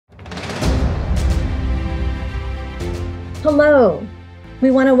Hello, we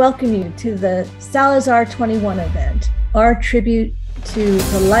want to welcome you to the Salazar 21 event, our tribute to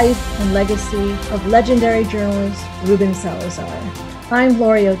the life and legacy of legendary journalist Ruben Salazar. I'm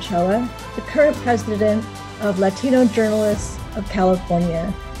Lori Ochoa, the current president of Latino Journalists of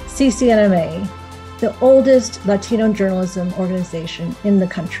California, CCNMA, the oldest Latino journalism organization in the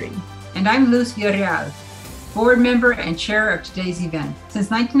country. And I'm Luz Villarreal, board member and chair of today's event.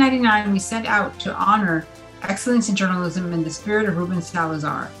 Since 1999, we set out to honor excellence in journalism in the spirit of Ruben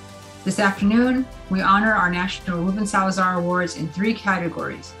Salazar. This afternoon, we honor our National Ruben Salazar Awards in 3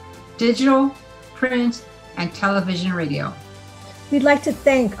 categories: digital, print, and television radio. We'd like to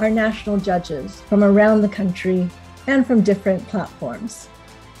thank our national judges from around the country and from different platforms.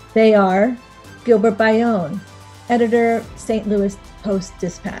 They are Gilbert Bayonne, editor, St. Louis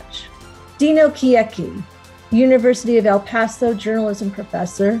Post-Dispatch; Dino Kieki, University of El Paso journalism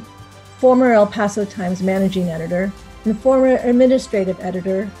professor, former El Paso Times managing editor, and former administrative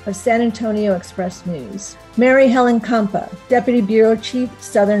editor of San Antonio Express News; Mary Helen Campa, deputy bureau chief,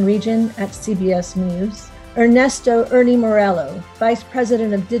 Southern Region at CBS News; Ernesto Ernie Morello, vice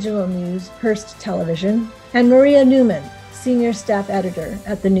president of digital news, Hearst Television; and Maria Newman, senior staff editor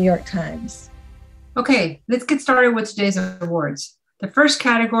at the New York Times. Okay, let's get started with today's awards. The first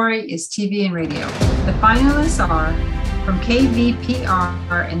category is TV and radio. The finalists are from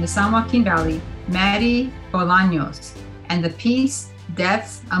KVPR in the San Joaquin Valley, Maddie Bolaños, and the piece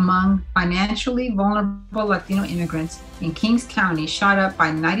Deaths Among Financially Vulnerable Latino Immigrants in Kings County shot up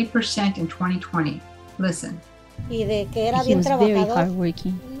by 90% in 2020. Listen. He was very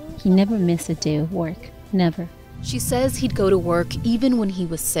hardworking. He never missed a day of work. Never. She says he'd go to work even when he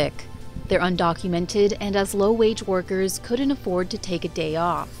was sick. They're undocumented, and as low-wage workers couldn't afford to take a day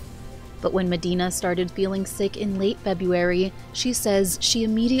off. But when Medina started feeling sick in late February, she says she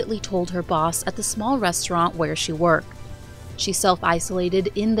immediately told her boss at the small restaurant where she worked. She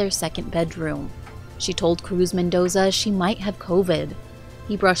self-isolated in their second bedroom. She told Cruz Mendoza she might have COVID.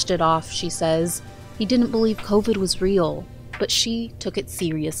 He brushed it off, she says. He didn't believe COVID was real, but she took it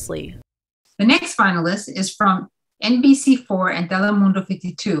seriously. The next finalist is from NBC4 and Telemundo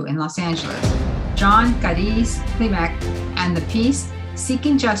 52 in Los Angeles, John Cariz Klimek, and the piece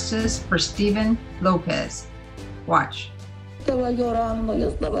Seeking Justice for Steven Lopez. Watch.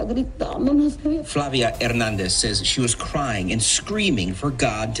 Flavia Hernandez says she was crying and screaming for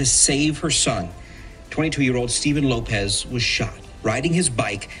God to save her son. 22-year-old Steven Lopez was shot, riding his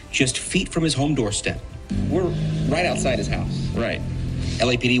bike just feet from his home doorstep. We're right outside his house. Right.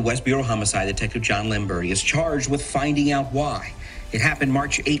 LAPD West Bureau Homicide Detective John Lamberti is charged with finding out why. It happened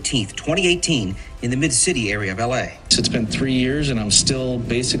March 18th, 2018, in the mid-city area of LA. It's been 3 years, and I'm still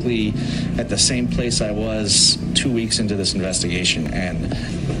basically at the same place I was 2 weeks into this investigation, and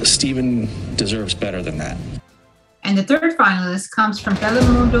Steven deserves better than that. And the third finalist comes from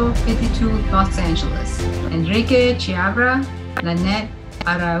Telemundo 52 Los Angeles, Enrique Chiabra, Lynette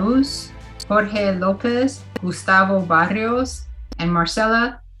Arauz, Jorge Lopez, Gustavo Barrios, and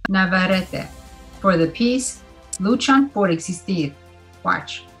Marcela Navarrete for the piece Luchan por Existir.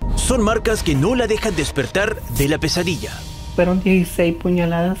 Watch. Son marcas que no la dejan despertar de la pesadilla. Fueron 16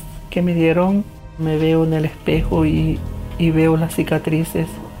 puñaladas que me dieron. Me veo en el espejo y veo las cicatrices.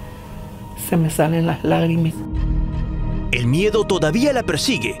 Se me salen las lágrimas. El miedo todavía la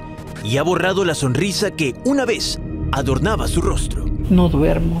persigue y ha borrado la sonrisa que una vez adornaba su rostro. No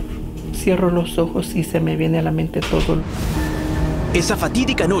duermo. Cierro los ojos y se me viene a la mente todo. Esa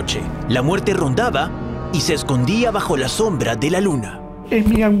fatídica noche, la muerte rondaba y se escondía bajo la sombra de la luna. En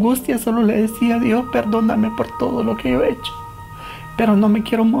mi angustia solo le decía a Dios, perdóname por todo lo que yo he hecho, pero no me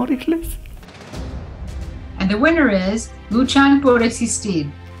quiero morirles. And the winner is Luchan por Existir,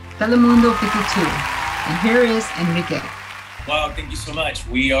 Telemundo 52. And here is Enrique. Wow, thank you so much.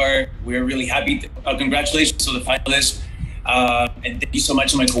 We are really happy. Congratulations to the finalists. And thank you so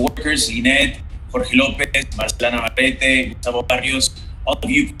much to my coworkers, Lynette, Jorge Lopez, Marcela Navarrete, Gustavo Barrios. All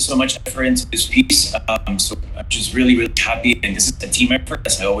of you put so much effort into this piece. So I'm just really, really happy. And this is a team effort,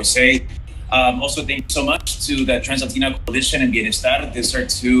 as I always say. Also, thank you so much to the Trans-Latina Coalition and Bienestar. These are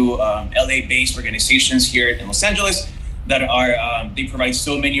 2 LA-based organizations here in Los Angeles that are, they provide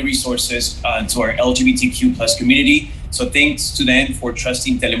so many resources to our LGBTQ plus community. So thanks to them for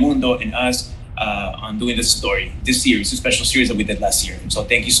trusting Telemundo and us on doing this series, a special series that we did last year. So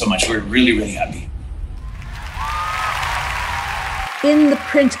thank you so much. We're really, really happy. In the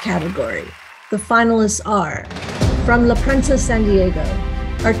print category, the finalists are from La Prensa San Diego,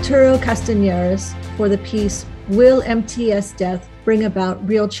 Arturo Castañeras for the piece Will MTS Death Bring About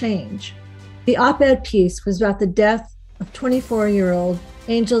Real Change? The op-ed piece was about the death of 24-year-old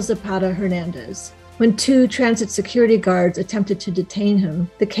Angel Zapata Hernandez, When 2 transit security guards attempted to detain him,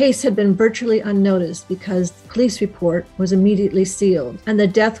 the case had been virtually unnoticed because the police report was immediately sealed, and the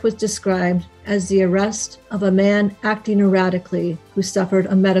death was described as the arrest of a man acting erratically who suffered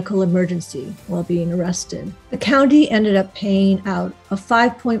a medical emergency while being arrested. The county ended up paying out a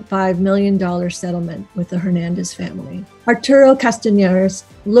 $5.5 million settlement with the Hernandez family. Arturo Castañeras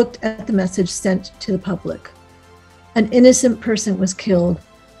looked at the message sent to the public. An innocent person was killed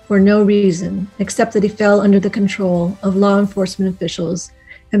for no reason except that he fell under the control of law enforcement officials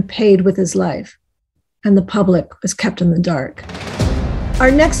and paid with his life, and the public was kept in the dark.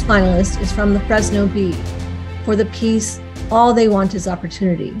 Our next finalist is from the Fresno Bee. For the piece, All They Want Is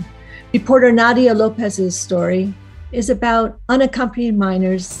Opportunity. Reporter Nadia Lopez's story is about unaccompanied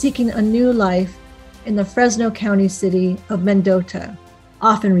minors seeking a new life in the Fresno County city of Mendota,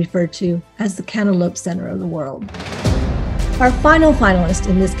 often referred to as the Cantaloupe Center of the world. Our final finalist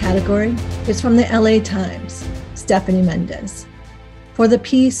in this category is from the LA Times, Stephanie Mendez. For the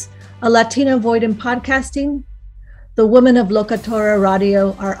piece, A Latina Void in Podcasting, the women of Locatora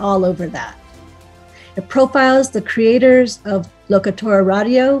Radio are all over that. It profiles the creators of Locatora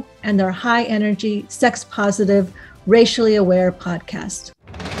Radio and their high-energy, sex-positive, racially aware podcast.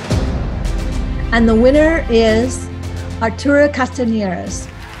 And the winner is Arturo Castañeras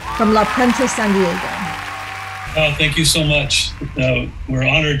from La Prensa San Diego. Thank you so much. We're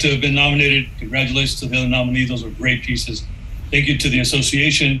honored to have been nominated. Congratulations to the other nominees. Those are great pieces. Thank you to the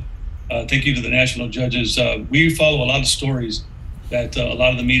association. Thank you to the national judges. We follow a lot of stories that a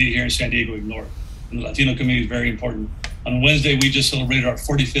lot of the media here in San Diego ignore. And the Latino community is very important. On Wednesday, we just celebrated our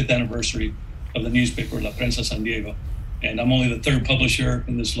 45th anniversary of the newspaper, La Prensa San Diego. And I'm only the 3rd publisher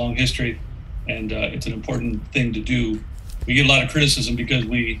in this long history. And it's an important thing to do. We get a lot of criticism because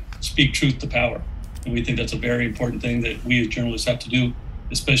we speak truth to power. And we think that's a very important thing that we as journalists have to do,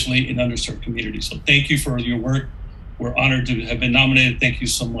 especially in underserved communities. So thank you for your work. We're honored to have been nominated. Thank you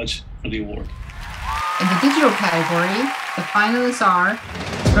so much for the award. In the digital category, the finalists are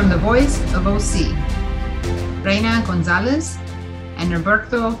from The Voice of OC, Reina Gonzalez and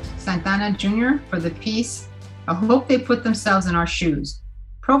Roberto Santana Jr. for the piece, I Hope They Put Themselves in Our Shoes,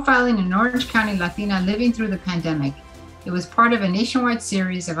 profiling an Orange County Latina living through the pandemic. It was part of a nationwide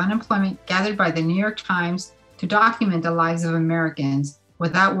series of unemployment gathered by the New York Times to document the lives of Americans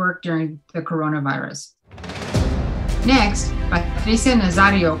without work during the coronavirus. Next, Patricia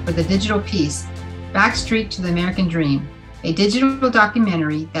Nazario for the digital piece, Backstreet to the American Dream, a digital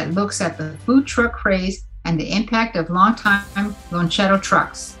documentary that looks at the food truck craze and the impact of longtime lonchero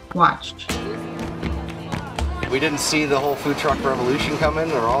trucks. Watch. We didn't see the whole food truck revolution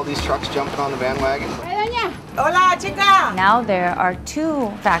coming, or all these trucks jumping on the bandwagon. Hola, chica! Now there are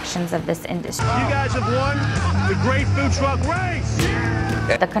 2 factions of this industry. You guys have won the great food truck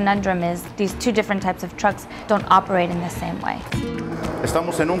race! The conundrum is these 2 different types of trucks don't operate in the same way.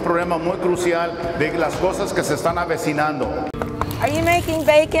 Estamos en un problema muy crucial de las cosas que se están avecinando. Are you making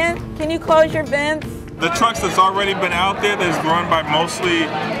bacon? Can you close your vents? The trucks that's already been out there that's run by mostly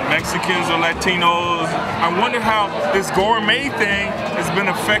Mexicans or Latinos, I wonder how this gourmet thing has been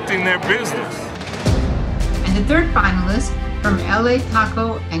affecting their business. And the 3rd finalist from LA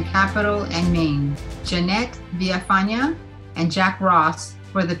Taco and Capital and Maine, Jeanette Villafana and Jack Ross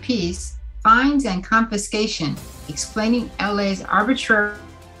for the piece, Fines and Confiscation, explaining LA's arbitrary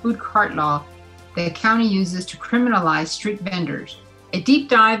food cart law the county uses to criminalize street vendors. A deep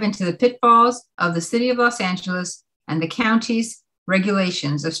dive into the pitfalls of the city of Los Angeles and the county's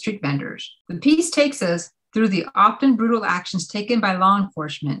regulations of street vendors. The piece takes us through the often brutal actions taken by law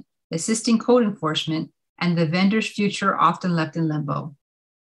enforcement, assisting code enforcement, and the vendor's future often left in limbo.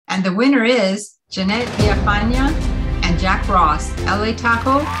 And the winner is Jeanette Villafana and Jack Ross, LA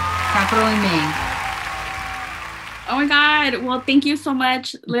Taco, Capital in Maine. Oh my God. Well, thank you so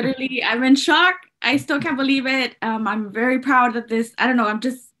much. Literally, I'm in shock. I still can't believe it. I'm very proud of this. I don't know. I'm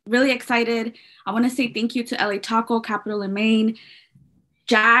just really excited. I want to say thank you to LA Taco, Capital in Maine,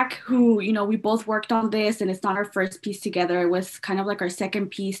 Jack, who, we both worked on this, and it's not our first piece together. It was kind of like our second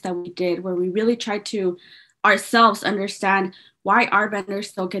piece that we did, where we really tried to ourselves understand, why are vendors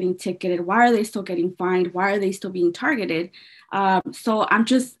still getting ticketed? Why are they still getting fined? Why are they still being targeted? So I'm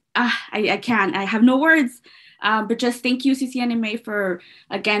just, I can't, I have no words. But just thank you, CCNMA, for,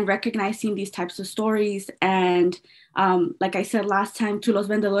 again, recognizing these types of stories. And like I said last time, to los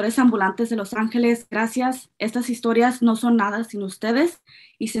vendedores ambulantes de Los Ángeles, gracias. Estas historias no son nada sin ustedes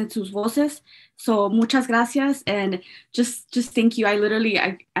y sin sus voces. So muchas gracias. And just thank you.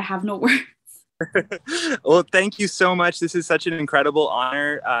 I have no words. Well, thank you so much. This is such an incredible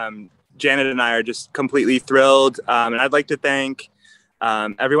honor. Janet and I are just completely thrilled. And I'd like to thank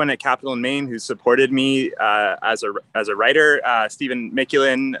everyone at Capital in Maine who supported me as a writer, Stephen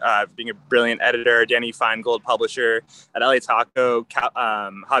Mikulin, being a brilliant editor, Danny Feingold, publisher at LA Taco,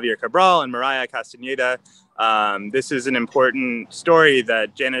 Javier Cabral and Mariah Castaneda. This is an important story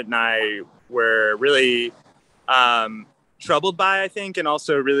that Janet and I were really troubled by, I think, and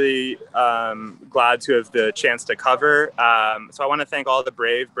also really glad to have the chance to cover. So I want to thank all the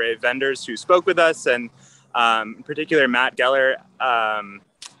brave vendors who spoke with us, and in particular Matt Geller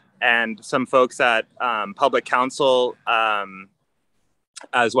and some folks at Public Counsel,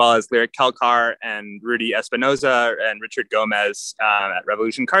 as well as Lyric Kelkar and Rudy Espinoza and Richard Gomez at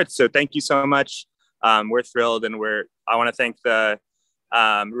Revolution Cards. So thank you so much. We're thrilled, and I want to thank the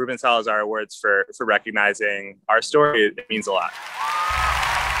Ruben Salazar Awards for recognizing our story. It means a lot.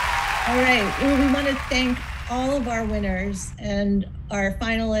 All right. Well, we want to thank all of our winners and our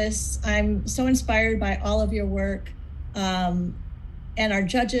finalists. I'm so inspired by all of your work, and our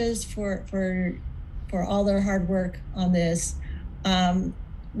judges for all their hard work on this.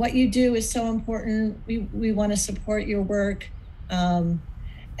 What you do is so important. We want to support your work.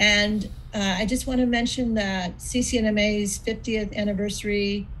 And I just want to mention that CCNMA's 50th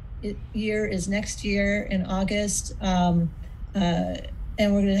anniversary year is next year in August. And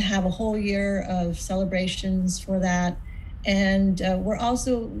we're going to have a whole year of celebrations for that. And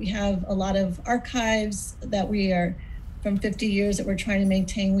we have a lot of archives that we are from 50 years that we're trying to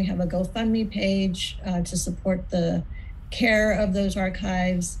maintain. We have a GoFundMe page to support the care of those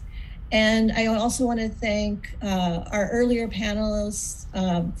archives. And I also want to thank our earlier panelists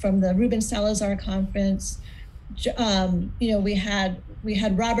from the Ruben Salazar Conference. We had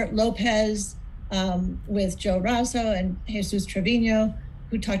Robert Lopez with Joe Raso and Jesus Trevino,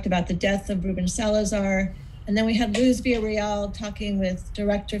 who talked about the death of Ruben Salazar. And then we had Luz Villarreal talking with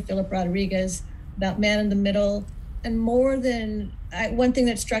director Philip Rodriguez about Man in the Middle. And one thing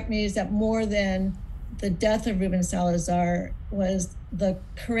that struck me is that more than the death of Ruben Salazar was the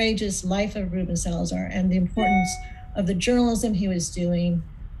courageous life of Ruben Salazar and the importance of the journalism he was doing,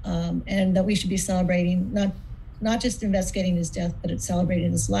 and that we should be celebrating, not just investigating his death, but it's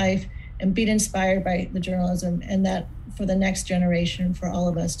celebrating his life and being inspired by the journalism, and that for the next generation, for all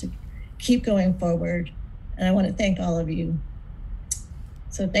of us to keep going forward. And I want to thank all of you.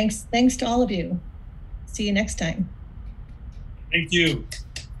 So thanks to all of you. See you next time. Thank you.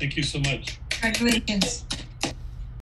 Thank you so much. Congratulations.